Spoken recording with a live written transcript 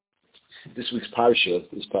This week's Parsha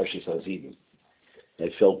is Parshas Haazinu. I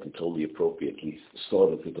felt it's only appropriately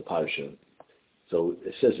started with the Parsha. So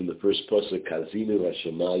it says in the first pasuk, Haazinu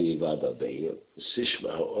Hashemayim v'adabeya,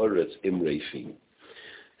 Sishma ha'oretz imreifim.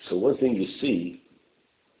 So one thing you see,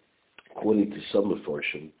 according to some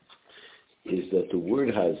Mefarshim, is that the word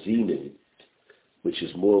Haazinu, which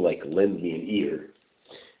is more like lend me an ear,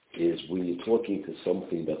 is when you're talking to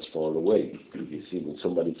something that's far away. You see, when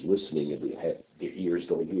somebody's listening and their ears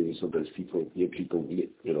don't hear, sometimes people hear people,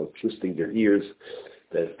 twisting their ears,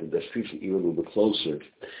 that people ear a little bit closer.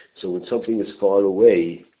 So when something is far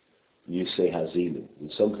away, you say Haazinu.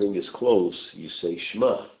 When something is close, you say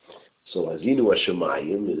Shema. So Haazinu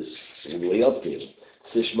Hashemayim is way up there.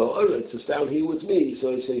 Sishma Oretz is down here with me,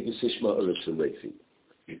 so I say Sishma Oretz Refi.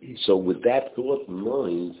 So with that thought in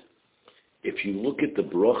mind, if you look at the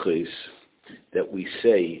brachas that we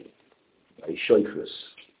say by Shofars,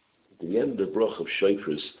 at the end of the brach of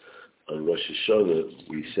Shofars on Rosh Hashanah,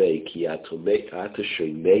 we say Ki ata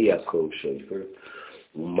shomei kol shofar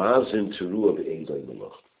u'mazin teruah b'eidai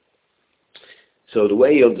malach. So the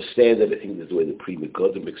way you understand it, I think that's the way the Pri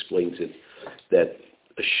Megadim explains it, that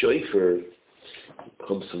a shofar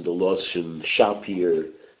comes from the Lashon Shapir,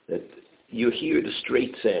 that you hear the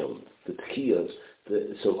straight sound, the tchiyah.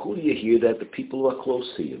 So who do you hear that? The people who are close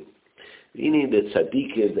to you. Meaning that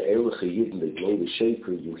tzaddikim, the erlich yidden, they blow the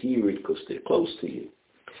shofar, you hear it because they're close to you.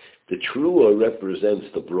 The truah represents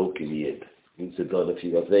the broken yid. Means that God, if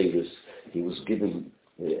you have Vegas, he was given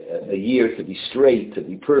a year to be straight, to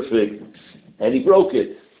be perfect, and he broke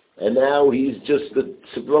it. And now he's just the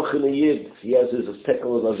tzibrochen yid. He has his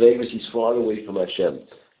tekel of Averis, he's far away from Hashem.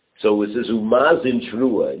 So it says, umazin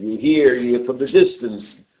truah. You hear from the distance,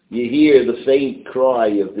 you hear the faint cry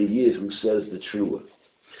of the Yid who says the truah.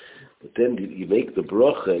 But then you make the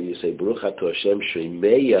bracha and you say, Baruch ato Hashem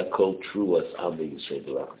shemeya kol truas am Yisrael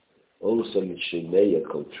barach. All of a sudden, shemeya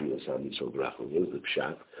kol truas am Yisrael barach. Here's the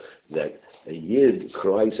pshat, that a Yid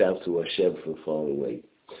cries out to Hashem from far away.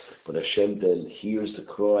 But Hashem then hears the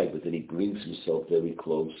cry, but then he brings himself very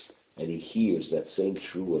close, and he hears that same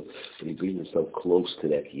truah, but he brings himself close to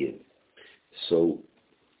that Yid. So,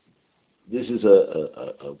 this is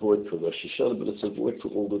a word for Rosh Hashanah, but it's a word for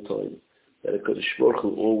all the time. That HaKadosh Baruch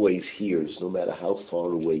Hu always hears, no matter how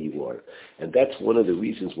far away you are. And that's one of the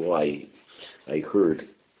reasons why I heard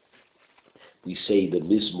we say the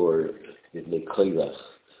Mizmor Ibn Kairach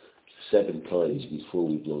 7 times before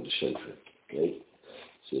we blow the shofar. Okay?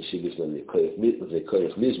 So Shivas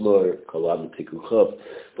Kairach Mizmor, Kalam Tikuchav,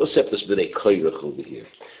 Voseptas B'nei Kairach over here.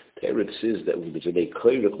 Teretz says that when the Bnei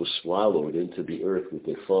Kairach was swallowed into the earth with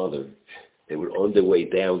their father, they were on their way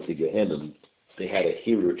down to Gehenna. They had a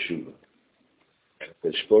hero Shuva.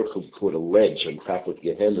 The Shporchum put a ledge on top of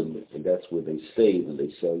Gehenna, and that's where they stayed, and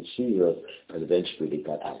they sang Shira, and eventually they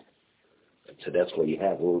got out. And so that's why you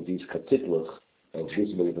have all of these kapitlach of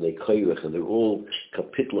Vizman Bnei Kairach, and they're all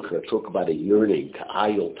kapitlach that talk about a yearning,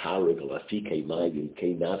 Ka'ayol Tarag, Lafike Mayim,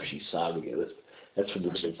 Ke Nafshi Sarag. That's from the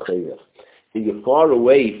Bnei Kairach. When you're far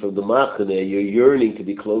away from the Machane, you're yearning to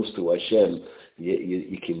be close to Hashem,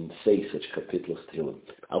 you can say such kapitlach to him.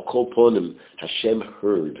 I'll call upon him, Hashem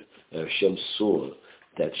heard, Hashem saw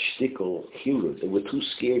that shtickle hero. They were too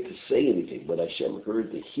scared to say anything, but Hashem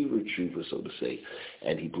heard the hero tshuva, so to say,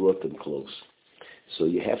 and he brought them close. So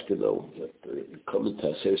you have to know that coming to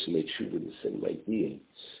Aseret Tshuva, the same idea,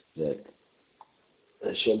 that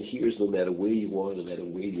Hashem hears no matter where you are, no matter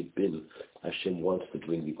where you've been, Hashem wants to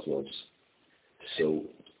bring you close. So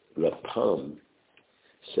Rav Pam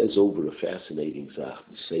says over a fascinating zach,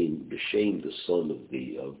 saying B'Shem, the son of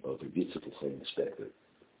the Yitzchak Chaim Inspector.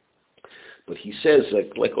 But he says,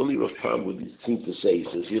 like only Rav Pam would seem to say, he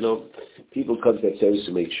says, people come to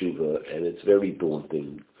Aseret Tshuva, and it's very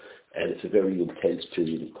daunting, and it's a very intense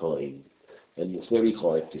period of time, and it's very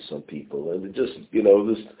hard for some people, and they just,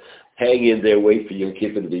 just hang in there, wait for your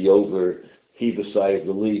kippah to be over, heave a sigh of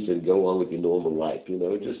relief and go on with your normal life.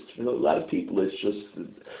 A lot of people, it's just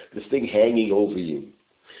this thing hanging over you.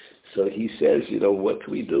 So he says, what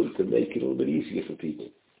can we do to make it a little bit easier for people?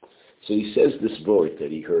 So he says this word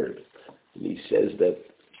that he heard. And he says that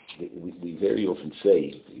we very often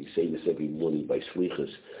say, we say this every morning by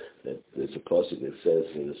Slichas, that there's a pasuk that says,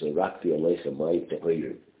 there's a rakti aleichem mai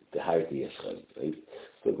tehoyer, teharti eschem. Right?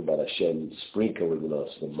 Talk about Hashem sprinkling on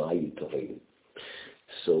us the mai tehoyer.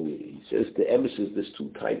 So he says the emphasis, there's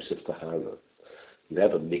 2 types of tahara. You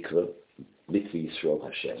have a mikveh Yisrael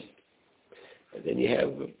Hashem. And then you have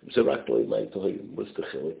Zarak Loi Mai Tohim. What's the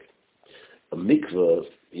chilik? A mikveh,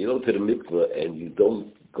 you go to the mikveh and you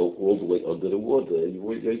don't go all the way under the water, you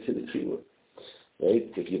go right to the tefillah.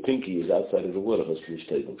 Right? If your pinky is outside of the water, it's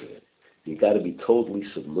table there. You got to be totally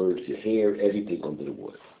submerged, your hair, everything under the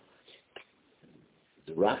water.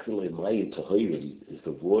 The Rachel Mayim Tahirim is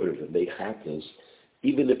the water that they happens.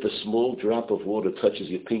 Even if a small drop of water touches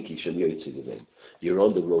your pinky, you're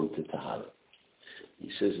on the road to Tahara. He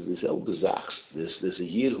says there's elder zachs. There's a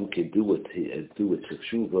year who can do it to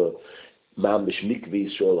Shuva. Mamish mikvi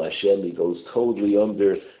Yisrael Hashem. He goes totally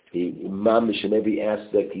under. He mamish in every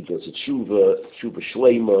aspect. He does a Shuva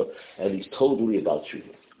Shlema, and he's totally about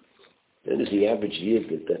Shuva. Then there's the average year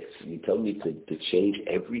that you tell me to change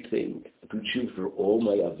everything, do Shuva for all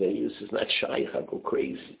my aveyas. It's not shy. I go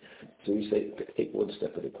crazy. So we say take one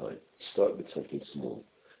step at a time. Start with something small.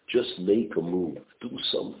 Just make a move. Do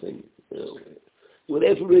something.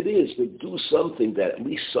 Whatever it is, but do something that, at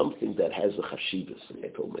least something that has the chashivas. I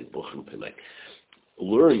told my bochum tonight,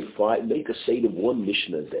 make a seder of one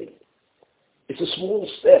Mishnah a day. It's a small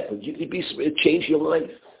step, but it change your life.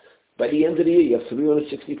 By the end of the year, you have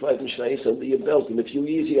 365 Mishnayos under your belt. In a few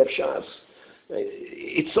years, you have Shas. Right?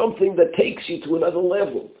 It's something that takes you to another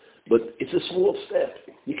level, but it's a small step.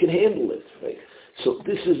 You can handle it. Right? So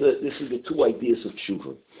this is the two ideas of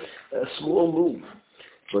tshuva. A small move,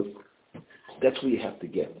 but that's where you have to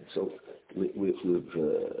get. So we've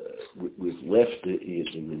left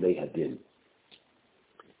in the Nehadin.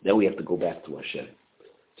 Now we have to go back to Hashem.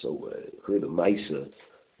 So heard a Maisa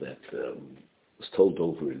that was told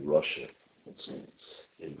over in Russia.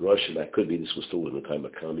 In Russia, that could be this was still in the time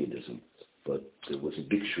of communism, but there was a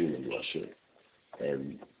big shul in Russia,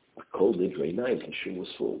 and cold Nidrei night, the shul was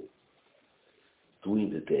full.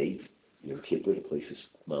 During the day, your kippur, the place is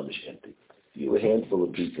mamish empty. You have a handful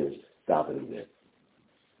of people davening there.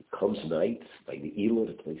 It comes night, by the Elah,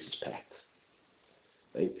 the place is packed.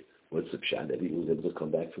 Right? What's the pshat? Everyone's able to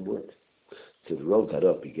come back from work. So the Rav got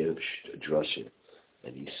up, he gave a drasha,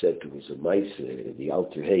 and he said there was a mice in the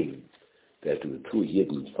Alter Haim that there were two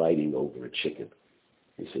Yidden fighting over a chicken.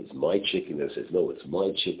 He says, my chicken. I says, no, it's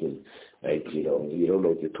my chicken. Right? You don't know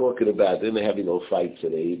what you're talking about. Then they're having no fights,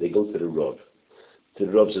 and they go to the Rav. So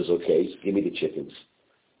the Rav says, okay, give me the chickens,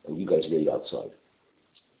 and you guys wait outside.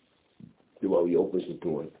 While he opens the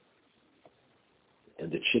door,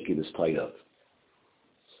 and the chicken is tied up.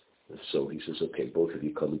 And so he says, okay, both of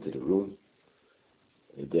you come into the room,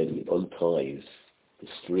 and then he unties the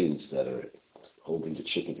strings that are holding the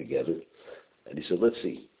chicken together, and he said, let's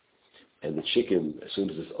see. And the chicken, as soon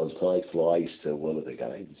as it's untied, flies to one of the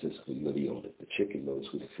guys. He says, well, you're the owner. The chicken knows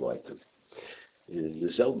who to fly to. The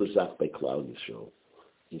Zelda Zach by Cloud show.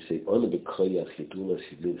 He said,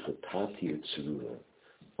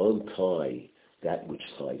 untie that which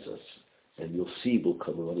ties us, and you'll see we'll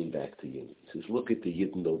come running back to you. He says, look at the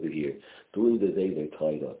Yidden over here. During the day, they're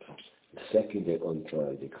tied up. The second they're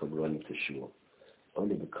untied, they come running to shul.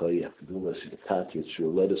 Let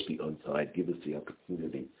us be untied. Give us the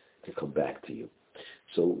opportunity to come back to you.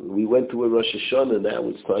 So we went to a Rosh Hashanah. Now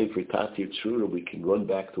it's time for Tatir Tzura. We can run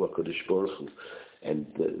back to HaKadosh Baruch Hu. And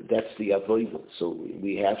that's the avodah. So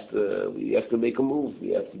we have to make a move.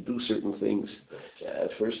 We have to do certain things.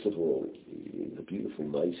 First of all, the beautiful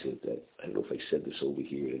Maisa that I don't know if I said this over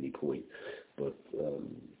here at any point, but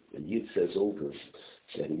a Yid says over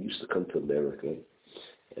that he used to come to America,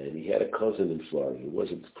 and he had a cousin in Florida. He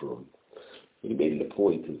wasn't from. He made it a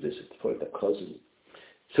point to visit for the cousin.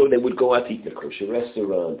 So they would go out to eat in a kosher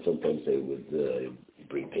restaurant. Sometimes they would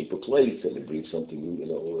bring paper plates and they bring something,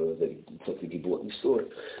 something he bought in the store.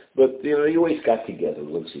 But, you always got together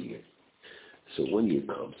once a year. So one year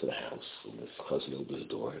comes to the house and this cousin opens the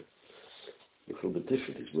door. It's a little bit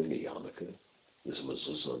different. He's wearing a yarmulke. There's a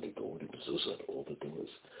mezuzah on the door. There's a mezuzah on all the doors.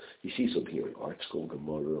 He sees him here in art school,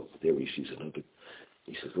 Gemara. Over there he sees another.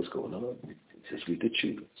 He says, what's going on? He says, we did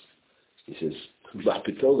Shuva. He says, how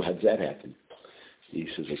did that happen? He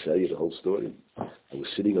says, I'll tell you the whole story. I was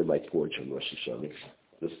sitting on my porch on Rosh Hashanah,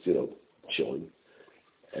 just, chilling.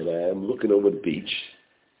 And I'm looking over the beach,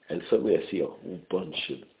 and suddenly I see a whole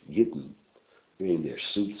bunch of Yidden wearing their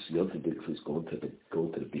suits. The other big was going to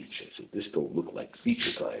the beach. I said, this don't look like beach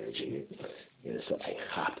attire here. And so I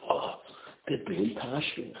hop off. They're doing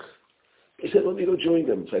Tashlich. I said, let me go join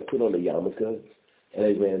them. So I put on a yarmulke, and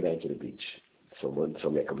I ran down to the beach.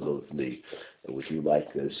 Somebody comes over to me, would you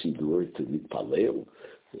like a Sidur to meet Paleo?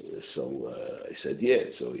 So I said, yeah.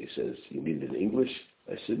 So he says, you need it in English?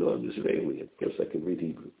 I said, no, I'm Israeli. Of course I can read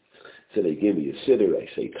Hebrew. So they give me a siddur. I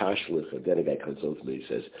say, Tashlich. And then a guy comes over to me and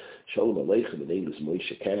says, Shalom Aleichem, the name is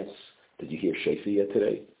Moshe Katz. Did you hear Shofar yet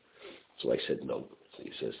today? So I said, no. So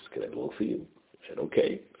he says, can I blow for you? I said,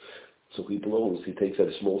 okay. So he blows. He takes out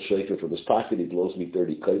a small shofar from his pocket. He blows me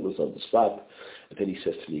 30 kailas on the spot. And then he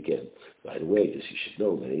says to me again, by the way, as you should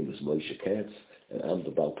know, my name is Moshe Katz, and I'm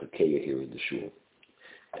the Baal Pekeah here in the shul.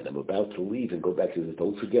 And I'm about to leave and go back to the,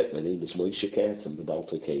 don't forget, my name is Moshe Katz, I'm the Baal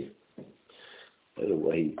Tekei. I don't know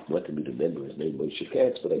why he wanted me to remember his name, Moshe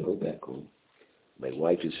Katz, but I go back home. My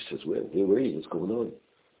wife just says, where are you? What's going on?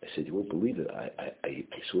 I said, you won't believe it. I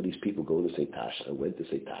saw these people going to St. Tasha. I went to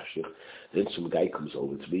St. Tasha. Then some guy comes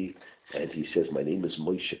over to me, and he says, my name is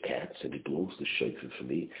Moshe Katz, and he blows the shofar for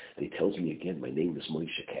me. And he tells me again, my name is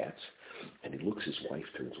Moshe Katz. And he looks, his wife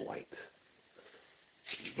turns white.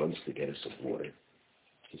 He runs to get her some water.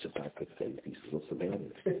 He's about to faint. He says, what's the matter?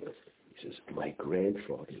 He says, my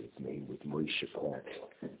grandfather's name was Moshe Katz.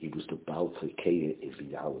 He was the Baal Tekei in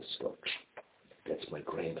Bialystok. That's my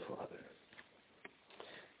grandfather.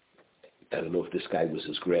 I don't know if this guy was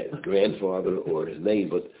his grandfather or his name,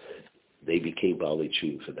 but they became Baalei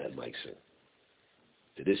Tshuva for that Meiser.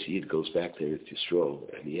 So this Yid goes back there to Yisrael,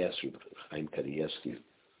 and he asks Chaim Kanievsky,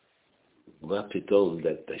 what piton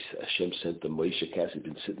that Hashem sent the Moshe Katz? He'd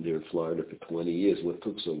been sitting there in Florida for 20 years. What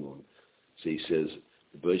took so long? So he says,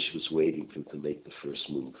 the Bush was waiting for him to make the first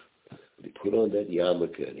move. But he put on that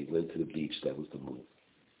yarmulke and he went to the beach. That was the move.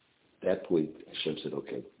 At that point, Hashem said,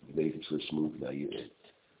 okay, you made the first move, now you're in.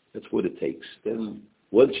 That's what it takes. Then,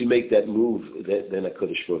 once you make that move, then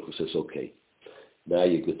HaKadosh Baruch Hu says, okay, now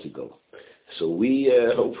you're good to go. So we,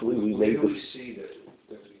 hopefully, we made the...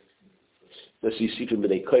 Let's see from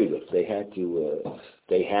B'nai Koilach. They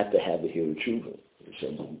had to have a hero tshuva.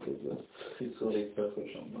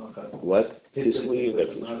 What?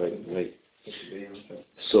 Right.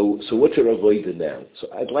 So what's your avodah now? So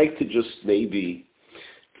I'd like to just maybe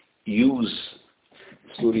use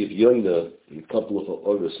story of Yoina, a couple of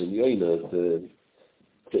oras in Yoina,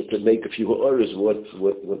 to make a few oras what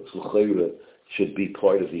l'chayra should be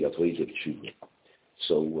part of the avodah of tshuva.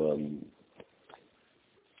 So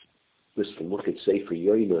listen, look at Sefer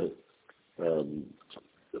Yoina.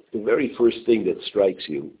 The very first thing that strikes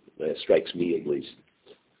you, strikes me at least,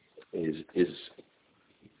 is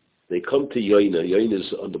they come to Yoina.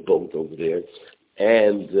 Yoina's on the boat over there,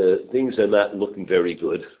 and things are not looking very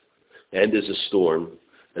good. And there's a storm,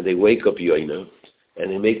 and they wake up Yoina,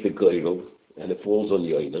 and they make the goyrel, and it falls on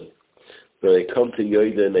Yoina. But they come to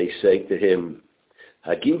Yoina and they say to him,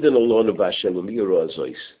 Hagimden alonu b'Hashem u'miyura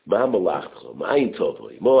azois, ma malachcho, ma ein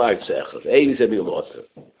tovoi, mo artzecha, ve'elis emiyomota.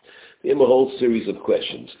 They have a whole series of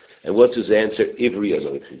questions. And what's his answer? Ivri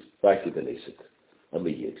anochi, back to the Nesik. I'm a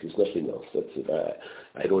Yid. There's nothing else. That's it.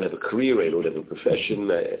 I don't have a career. I don't have a profession.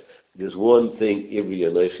 There's one thing, Ivri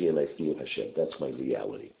anochi, and I feel Hashem. That's my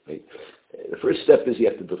reality. Right? The first step is you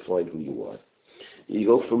have to define who you are. You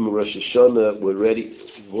go from Rosh Hashanah, we're ready.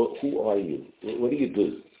 Who are you? What do you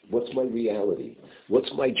do? What's my reality?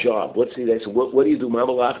 What's my job? What's the answer? What do you do?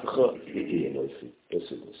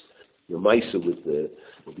 Listen, your Maisa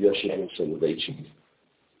with Yosef Soloveitchik.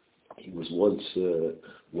 He was once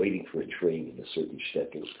waiting for a train in a certain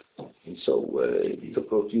shtetl. And so it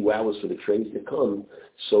took a few hours for the train to come.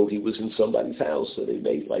 So he was in somebody's house. So they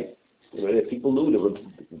made people knew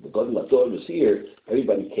the Gadol Hador was here.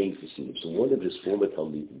 Everybody came to see him. So one of his former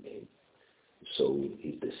Talmidim came. So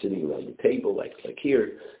they're sitting around the table like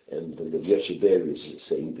here, and the Yosef there is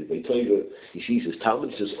saying the Torah. He sees his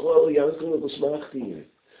Talmud, says, "Oh, Yankel was machti."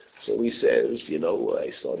 So he says,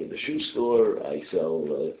 I started a shoe store. I sell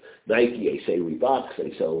Nike. I sell Reeboks.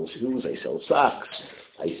 I sell shoes. I sell socks.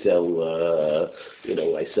 I sell,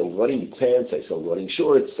 I sell running pants. I sell running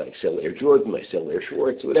shorts. I sell Air Jordan. I sell Air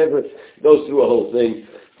Shorts. Whatever. Goes through a whole thing,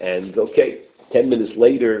 and 10 minutes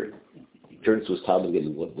later. He turns to his Talmud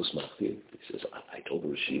again, what was machtir? He says, I told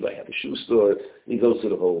Rosh Hashiva I have a shoe store. He goes through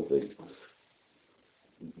the whole thing.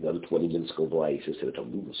 Another 20 minutes go by. He says, I told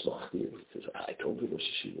him was machtir. He says, I told Rosh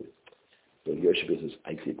Hashiva. So Yosef says,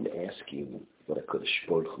 I didn't ask you what HaKadosh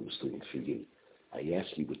Baruch Hu was doing for you. I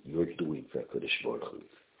asked you what you're doing for HaKadosh Baruch Hu.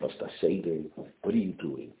 Must I say then, what are you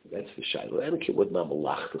doing? That's the shayla. I don't care what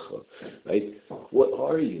namalachtecha, right? What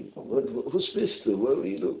are you? Who's Mr.? What do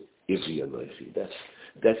you do? Ivri anochi.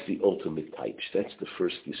 That's the ultimate type. That's the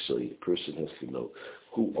first yisoy. The person has to know,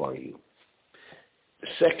 who are you? The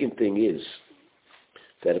second thing is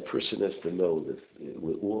that a person has to know that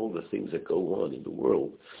with all the things that go on in the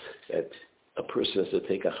world, that a person has to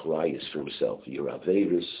take achrayus for himself. Your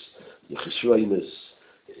averis, your chesroinus.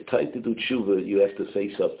 Time to do tshuva, you have to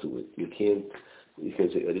face up to it. You can't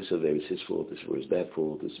say, this is his fault, this is that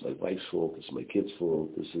fault, this is my wife's fault, this is my kid's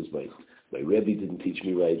fault, this is my Rebbe didn't teach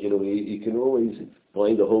me right. You can always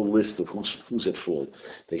find a whole list of who's at fault.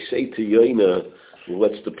 They say to Yoina,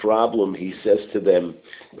 what's the problem? He says to them,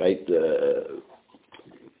 right,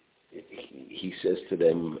 he says to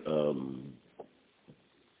them,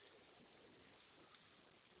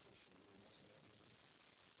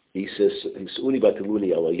 he says,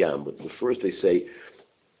 but first they say,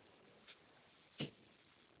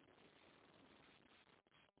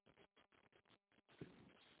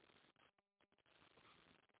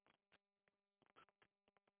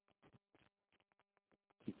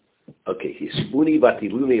 Okay, Hisbuni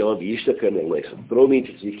Batilune on Yishtakan Elechem. Throw me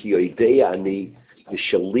to Ziki Idea Ani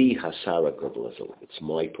Shali Hasara Kabbalah. It's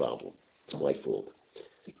my problem. It's my fault.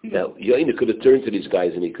 Now, Yaina could have turned to these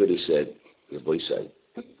guys and he could have said, the boy said,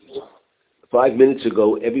 5 minutes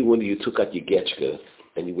ago, every one of you took out your getchka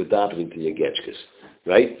and you were davening to your getchkas,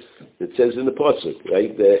 right? It says in the pasuk,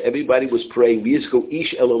 right? Everybody was praying, V'yizko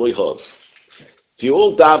ish el Elohov. So you're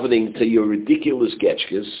all davening to your ridiculous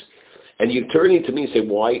getchkas, and you're turning to me and say,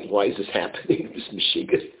 why is this happening? This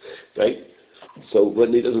mishigas, right? So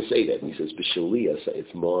when he doesn't say that, he says, B'shaliyah,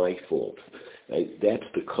 it's my fault. Right? That's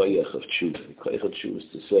the koyach of tshuva. The koyach of tshuva is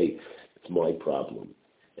to say, it's my problem.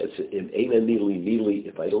 It's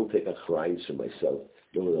if I don't take achrayus for myself,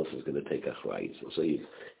 no one else is going to take achrayus. So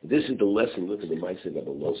this is the lesson. Look at the Maisa of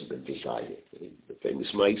Abelosov and Desire. The famous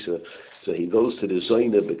Maisa. So he goes to the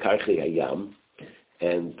Zoyna Bekarche Hayam,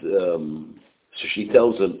 and so she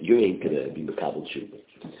tells him, you ain't going to be Makabel tshuva.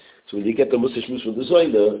 So when you get the Muslish Mus from the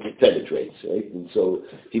Zoyna, it penetrates, right? And so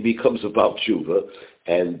he becomes a Baal Tshuva,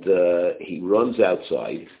 and he runs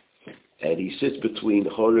outside, and he sits between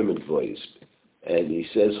Horim and Voice, and he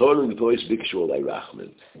says, Horim and Voice, Bikshul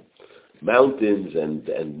Rachman. Mountains and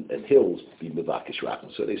hills be Mevakish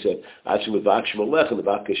Rachman. So they said, Achim Mevakish Malech and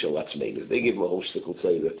Mevakish Alatzmeinu. They give him a whole stickle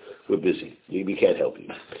say that we're busy. We can't help you.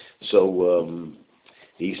 So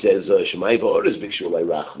he says, Shemai V'Oris Bikshul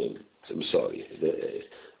Rachman. I'm sorry.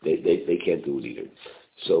 They can't do it either.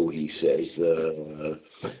 So he says,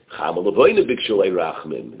 Chamal Avoyna Bikshul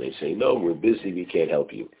Rachman. They say, no, we're busy, we can't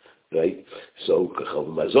help you. Right? So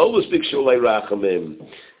Mazolus Bikshul Rachman.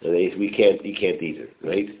 We can't either.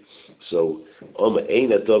 Right? So Oma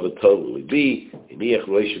Eina Dova totally be Iniach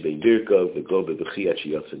Roisha Ben Birkov the Gobe Bechiyat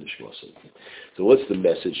Shiyat and Shmosim. So what's the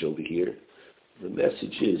message over here? The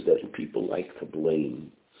message is that people like to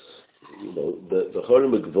blame. You know, the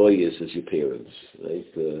Harim Gvoyas is your parents, right?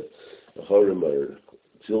 The Harim are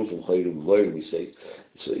children, Harim, we say.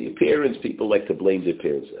 So your parents, people like to blame their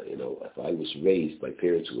parents. You know, if I was raised by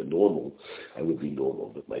parents who were normal, I would be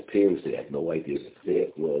normal. But my parents, they had no idea what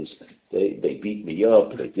that was. They beat me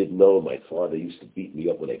up. They didn't know. My father used to beat me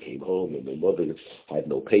up when I came home, and my mother had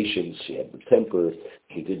no patience. She had the temper.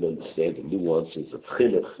 She didn't understand the nuances of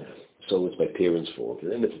chinuch. So it's my parents' fault.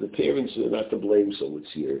 And if the parents are not to blame, so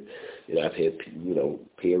it's here. You know, I've had,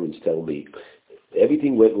 parents tell me,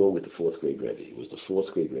 everything went wrong with the 4th grade Rebbe. It was the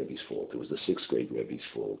 4th grade Rebbe's fault. It was the 6th grade Rebbe's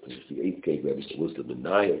fault. It was the 8th grade Rebbe's fault. It was the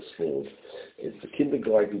Menayah's fault. It's the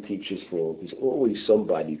kindergarten teacher's fault. There's always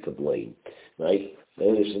somebody to blame, right?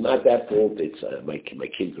 And if it's not that fault, it's my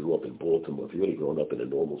kid grew up in Baltimore. If he would have grown up in a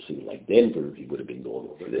normal city like Denver, he would have been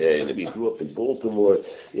normal. But if he grew up in Baltimore,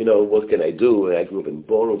 what can I do? I grew up in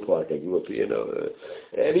Borough Park. I grew up,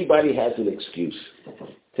 everybody has an excuse.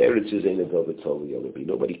 Terrence is ain't above it totally.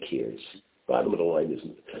 Nobody cares. Bottom of the line is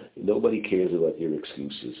nobody cares about your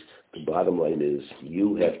excuses. The bottom line is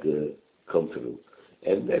you have to come through,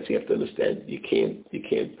 and that's you have to understand. You can't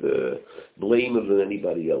blame it on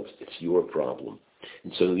anybody else. It's your problem.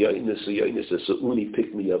 And so Yonis says, "So Uni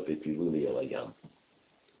pick me up at Yiruni Elayam."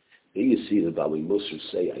 There you see the Bali Musar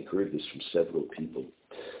say. I heard this from several people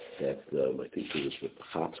that I think it was with the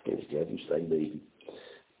Hotspur, Revenstein maybe,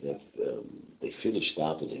 that they finished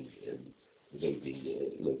davening and. Maybe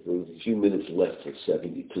there were a few minutes left at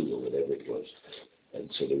 72 or whatever it was.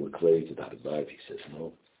 And so they were clearing to David Marv. He says,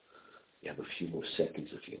 no, you have a few more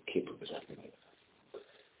seconds of your kippur.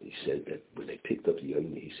 He said that when they picked up the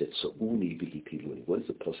Yomi, he said, so uni bihi piluni. What does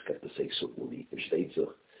the post got to say, so uni?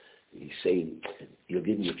 He's saying, you'll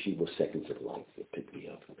give me a few more seconds of life. You'll pick me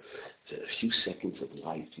up. So a few seconds of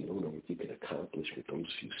life, you don't know what you can accomplish with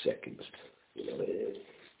those few seconds.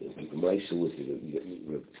 The Maisa with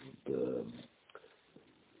the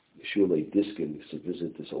Shule Diskin used to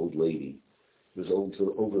visit this old lady who was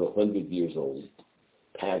over 100 years old,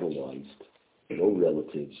 paralyzed, no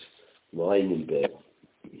relatives, lying in bed.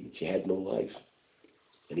 She had no life.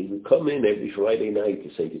 And he would come in every Friday night to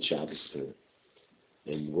say the Shabbos to her.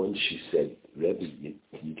 And once she said, Rebbe,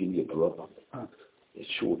 can you give me a bracha? He said,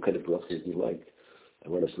 sure, what kind of bracha would you like? I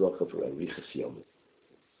want a bracha for Arichas Yom.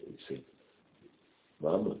 He said,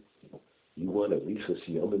 Mama, you want a Arichas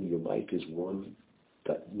Yom in your life is one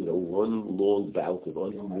long bout of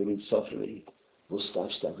unremitting suffering.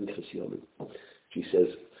 She says,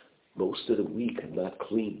 most of the week I'm not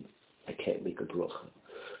clean. I can't make a bracha.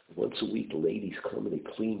 Once a week, the ladies come and they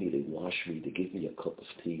clean me, they wash me, they give me a cup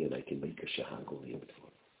of tea, and I can make a shahag on the end.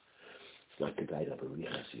 It's not the guy that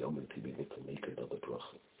Arichas Yom to be able to make another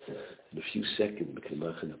bracha. In a few seconds, we can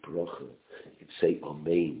make a bracha. You can say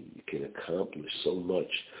Amen. You can accomplish so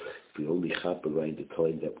much if we only chop around the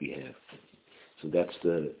time that we have. So that's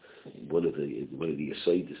the one of the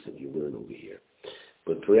Yesodis that you learn over here.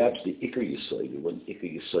 But perhaps the Iker Yesod, one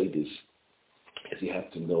Iker Yesod is you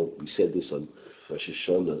have to know, we said this on Rosh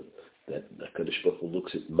Hashanah, that HaKadosh Baruch Hu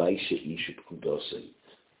looks at Maisha Isha P'kudasei,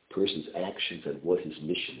 person's actions and what his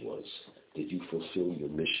mission was. Did you fulfill your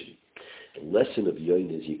mission? The lesson of Yoin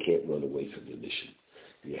is you can't run away from your mission.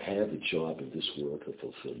 You have a job in this world to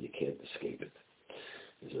fulfill. You can't escape it.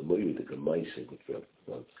 There's a movie with the Gemaisa with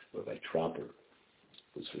Rabbi Tropper.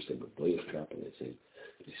 His first name was Boyev Tropper. I say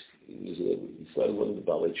he started one of the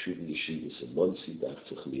Balei Tshuva yeshivas in Monsey,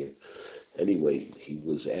 Dachtzachmir. Anyway, he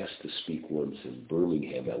was asked to speak once in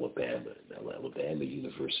Birmingham, Alabama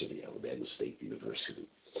University, Alabama State University.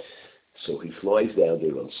 So he flies down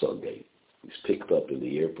there on Sunday. He's picked up in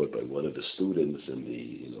the airport by one of the students, and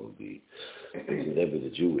whatever the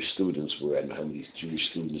Jewish students were. I don't know how many Jewish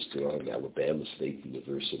students there are in Alabama State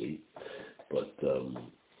University, but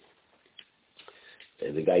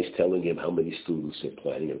and the guy's telling him how many students are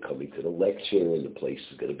planning on coming to the lecture, and the place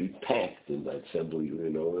is going to be packed in the assembly.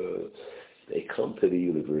 They come to the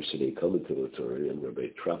university, they come into the auditorium, and Rabbi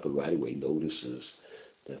Trapper right away notices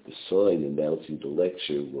that the sign announcing the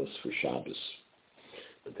lecture was for Shabbos,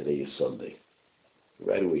 and today is Sunday.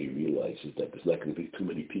 Right away he realizes that there's not going to be too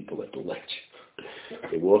many people at the lecture.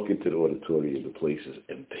 They walk into the auditorium, the place is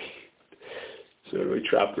empty. So Rabbi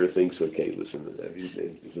Trapper thinks, okay, listen,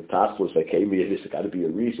 there's a taskforce. I came here, there's got to be a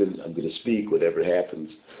reason. I'm going to speak, whatever happens.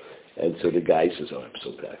 And so the guy says,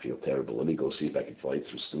 I feel terrible. Let me go see if I can find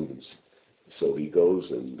some students. So he goes,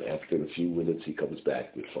 and after a few minutes, he comes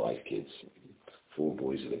back with 5 kids, 4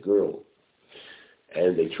 boys and a girl.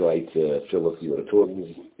 And they try to fill up the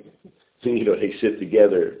auditorium. They sit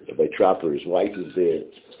together. Rabbi Trapper, his wife is there.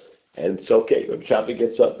 And it's okay. Rabbi Trapper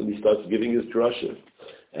gets up and he starts giving his drasha.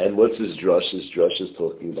 And what's his drush? His drush is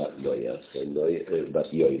talking about Noach and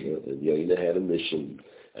about Yoina. And Yoina had a mission,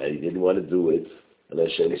 and he didn't want to do it. And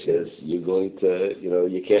Hashem says, you're going to,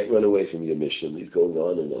 you can't run away from your mission. He's going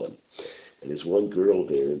on and on. And there's one girl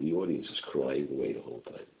there in the audience who's crying away the whole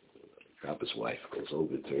time. Trapper's wife goes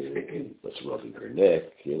over to her, starts rubbing her neck,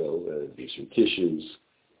 gives her tissues.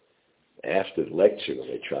 After the lecture,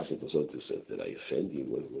 Trapper goes over and says, did I offend you?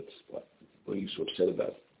 What are you so upset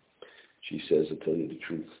about? She says, I'll tell you the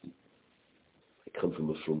truth. I come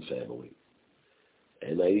from a Frum family.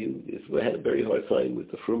 And I had a very hard time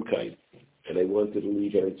with the Frumkeit. And I wanted to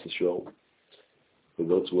leave Eretz Yisrael to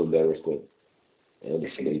go to America and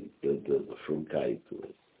escape the Frumkeit.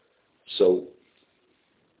 So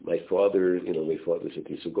my father said to me,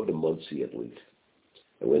 so go to Monsey at least.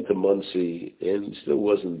 I went to Monsey, and it still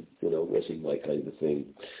wasn't my kind of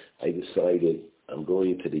thing. I decided I'm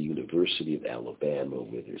going to the University of Alabama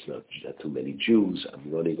where there's not too many Jews.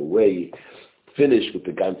 I'm running away, finished with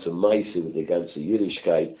the ganze Meise, with the ganze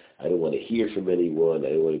Yiddishkeit. I don't want to hear from anyone. I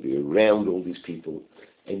don't want to be around all these people.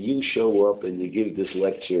 And you show up and you give this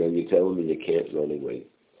lecture and you tell me you can't run away.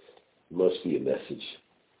 It must be a message.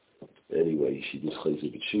 Anyway, she was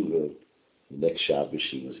chayzer b'tshuva. The next Shabbos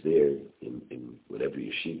she was there in whatever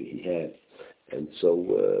yeshiva he had. And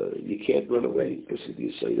so you can't run away because of the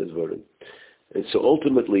Yesodis Varim. And so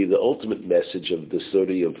ultimately, the ultimate message of the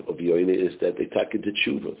story of Yoina is that they take it to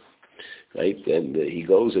Shuva, right? And he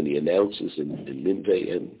goes and he announces in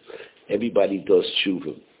Ninveh, and everybody does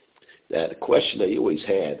Shuva. Now, the question I always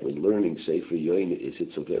had when learning Sefer Yoina is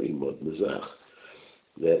it's a very mod mizach.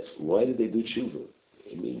 That why did they do Shuva?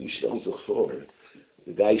 I mean, you show the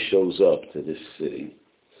the guy shows up to this city,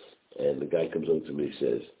 and the guy comes over to me and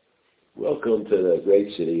says, welcome to the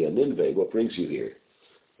great city of Ninveh. What brings you here?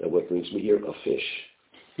 And what brings me here? A fish.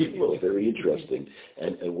 Well, very interesting.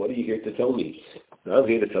 And what are you here to tell me? I'm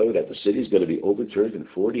here to tell you that the city is going to be overturned in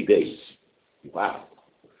 40 days. Wow.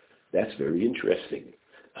 That's very interesting.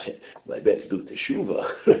 I bet do teshuva.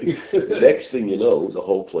 The next thing you know, the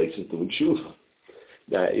whole place is doing teshuva.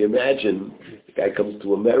 Now, imagine the guy comes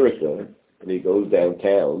to America and he goes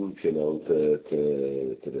downtown, to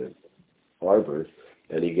the harbor,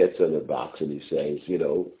 and he gets in a box and he says,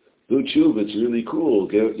 do tshuva, it's really cool.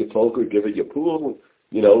 Give it your poker, give it your pool,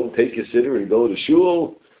 take your sitter and go to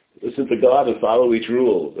shul. Listen to God and follow each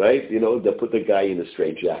rule, right? They put the guy in a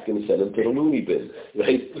straitjacket and send him to the loony bin,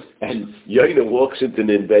 right? And Yoina walks into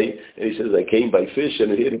Ninveh and he says, I came by fish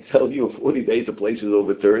and I'm here to tell you in 40 days the place is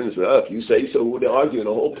overturned. And so, if you say so, they're arguing.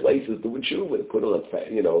 The whole place is doing tshuva. They put on,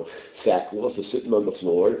 sackcloth, they're sitting on the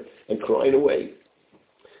floor and crying away.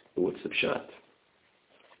 But what's the pshat?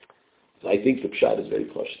 I think the pshat is very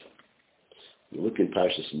plush. You look in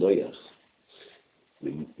Parshas Noach,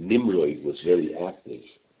 when Nimrod was very active,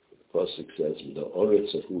 the Pasuk says, "The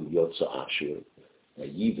oretz ahu yotza ashur,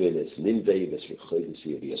 vayivin es Ninveh es rechoydes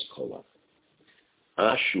yiviyas kolach."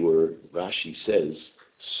 Ashur, Rashi says,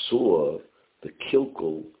 saw the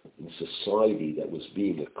kilkul in society that was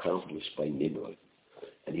being accomplished by Nimrod.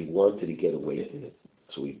 And he wanted to get away from it.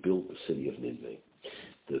 So he built the city of Nineveh.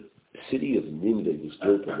 The city of Nineveh was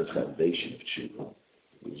built on the foundation of Shuva.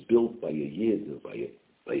 It was built by a Yid, or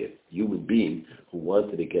by a human being who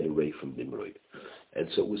wanted to get away from Nimrod. And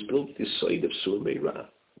so it was built this side of Surmei Ra.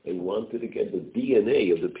 They wanted to get the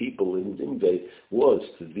DNA of the people in Nineveh was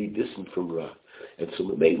to be distant from Ra. And so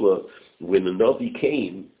Mamela, when the Navi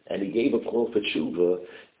came and he gave a call for Shuva,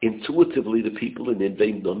 intuitively the people in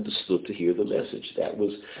Nineveh understood to hear the message. That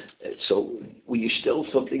was, so when you tell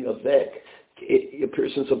something of that, a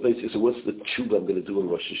person sometimes says, so what's the Shuva I'm going to do in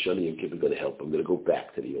Rosh Hashanah and Kippur going to help? I'm going to go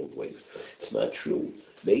back to the old ways. It's not true.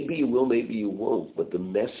 Maybe you will, maybe you won't, but the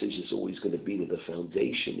message is always going to be that the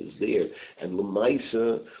foundation is there. And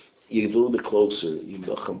L'maisa, you're a little bit closer, you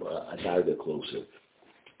nacham adarga closer.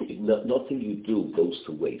 Nothing you do goes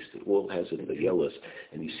to waste. It all has it in the yellows,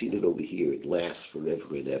 and you see it over here. It lasts forever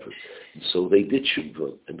and ever. And so they did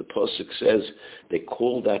Shuva, and the pasuk says they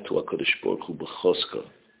called that to HaKadosh Baruch Hu b'choska.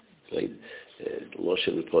 Right? The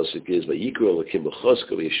lashon of the pasuk is vayikra Elokim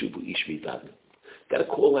b'choska v'yeshuvu ish midat. Got to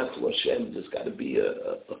call out to Hashem. There's got to be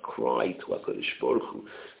a cry to HaKadosh Baruch Hu.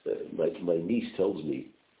 My niece tells me,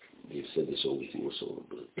 you said this always also,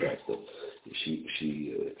 but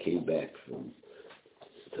she came back from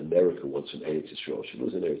America once from Eretz Yisrael. She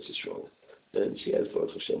was in Eretz Yisrael, and she has,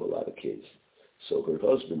 Baruch Hashem, a lot of kids. So her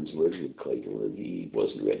husband's working in Kaitel, and he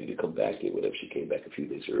wasn't ready to come back in. Whatever, she came back a few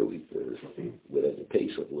days early for whatever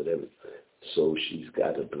Pesach or whatever. So she's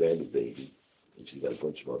got a brand new baby, and she's got a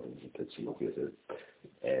bunch of others that see with her,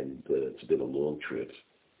 and it's been a long trip.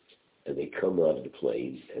 And they come out of the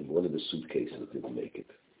plane, and one of the suitcases didn't make it.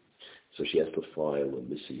 So she has to file a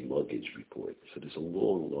missing luggage report. So there's a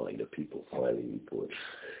long line of people filing reports.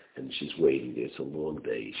 And she's waiting there. It's a long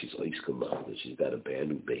day. She's ice commanded. She's got a brand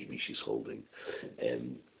new baby she's holding.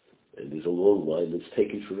 And there's a long line that's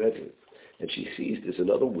taking forever. And she sees there's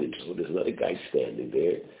another window. There's another guy standing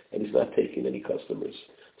there. And he's not taking any customers.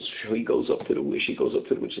 So he goes up to the wish. She goes up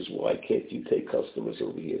to the wish and says, why can't you take customers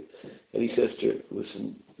over here? And he says to her,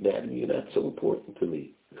 listen, Natalie, you're not so important to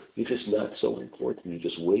me. You're just not so important. You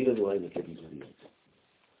just wait in line like everybody else.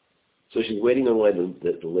 So she's waiting in line, and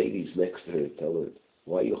the ladies next to her tell her,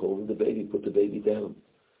 why are you holding the baby? Put the baby down.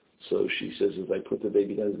 So she says, if I put the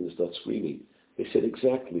baby down, he's going to start screaming. They said,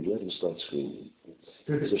 exactly, let him start screaming.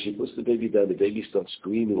 So she puts the baby down. The baby starts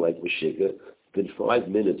screaming like Meshiga. Within 5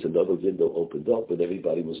 minutes, another window opened up, and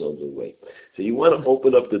everybody was on their way. So you want to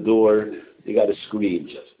open up the door, you got to scream.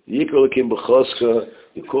 Yikra Elokim b'choska,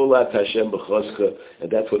 you call out Hashem b'choska, and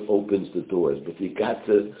that's what opens the doors. But you got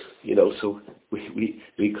to, so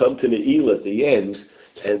we come to Ne'ilah at the end,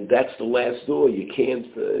 and that's the last door. You can't,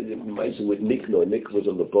 with Nick was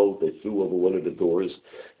on the boat, they threw over one of the doors,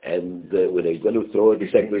 and when they went to throw it, the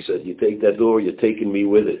secretary said, you take that door, you're taking me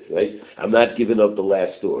with it, right? I'm not giving up the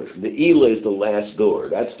last door. Ne'ilah is the last door.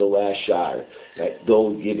 That's the last shar. Right?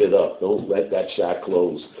 Don't give it up. Don't let that shar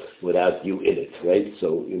close without you in it, right?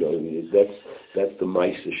 So, that's the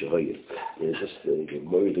Maisa Shahayah. It's just the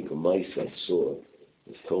Murdik Maisa I saw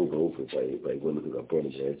was told over by one of the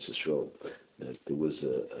Rabbanim in Eretz Yisrael. There was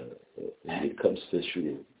it comes to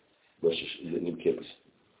shooting Rosh Hashanah,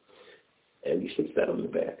 and he sits down in the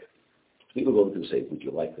back. People go to him and say, would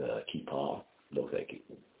you like a kippah? No, thank you.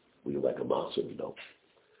 Would you like a matzah? No.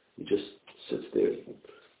 He just sits there,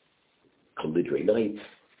 come midday night,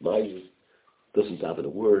 doesn't have a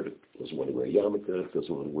word, doesn't want to wear a yarmulke, doesn't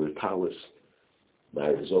want to wear a talis.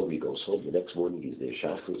 Marriage is over, he goes home. The next morning he's there,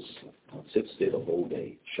 chakras, sits there the whole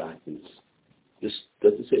day, chakras. Just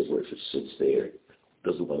doesn't say a word, just sits there,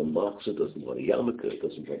 doesn't want a matzah, doesn't want a yarmulke,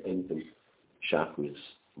 doesn't want anything. Chakras,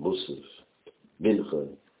 musaf, mincha.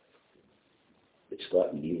 They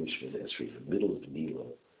start Ne'ilah Shemini Esrei. In the middle of Ne'ilah,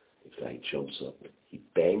 the guy jumps up, he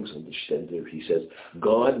bangs on the shender, he says,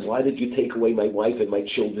 God, why did you take away my wife and my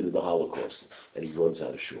children in the Holocaust? And he runs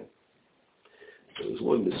out of shul. So it was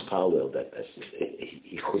one mispalel that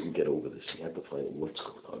he couldn't get over this. He had to find out what's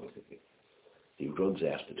going on with him. He runs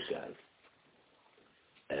after the guy.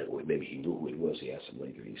 And maybe he knew who it was. He asked him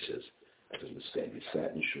later. He says, I don't understand. You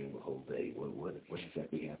sat in shul the whole day. What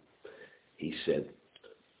exactly happened? He said,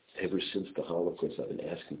 ever since the Holocaust, I've been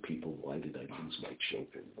asking people, why did I lose my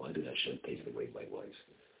children? Why did Hashem take away my wife?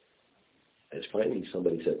 And finally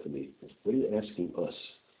somebody said to me, what are you asking us?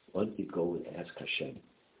 Why don't you go and ask Hashem?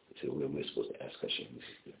 I said, where am I supposed to ask Hashem? He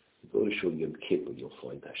said, you go to Shul Yom Kippur, you'll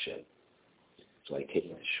find Hashem. So I came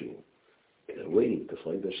to Shul, and I'm waiting to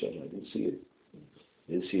find Hashem. I didn't see him.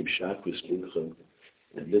 I didn't see him chakras, mincha. In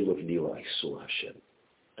the middle of Ne'ilah, I saw Hashem.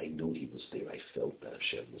 I knew he was there. I felt that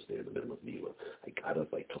Hashem was there in the middle of Nila. I got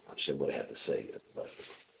up, I told Hashem what I had to say.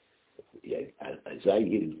 Isaiah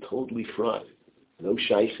getting totally fried, no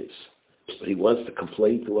shaykhis. But he wants to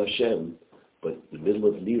complain to Hashem. But the middle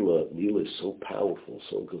of Nila is so powerful,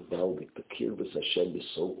 so gewaldig. The kirbas Hashem is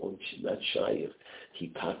so not shaykh. He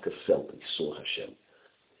taka felt, he saw Hashem.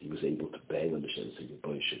 He was able to bang on Hashem and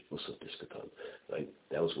say, what's up this katan? Right?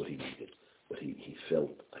 That was what he needed. But he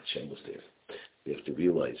felt Hashem was there. We have to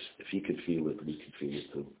realize, if he could feel it, we can feel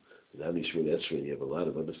it too. And Am Yisrael Etzra, you have a lot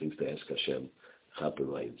of other things to ask Hashem.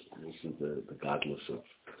 Chaperayim. This is the godless of,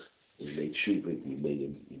 you made Shuva, you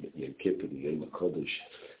made Yom Kippur, you made Kodesh.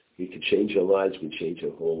 We can change our lives, we can change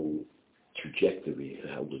our whole trajectory of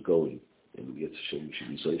how we're going. And we get to show we should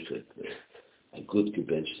be zoichet. A good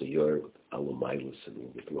gebench to your our milas and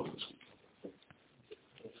all the brachas.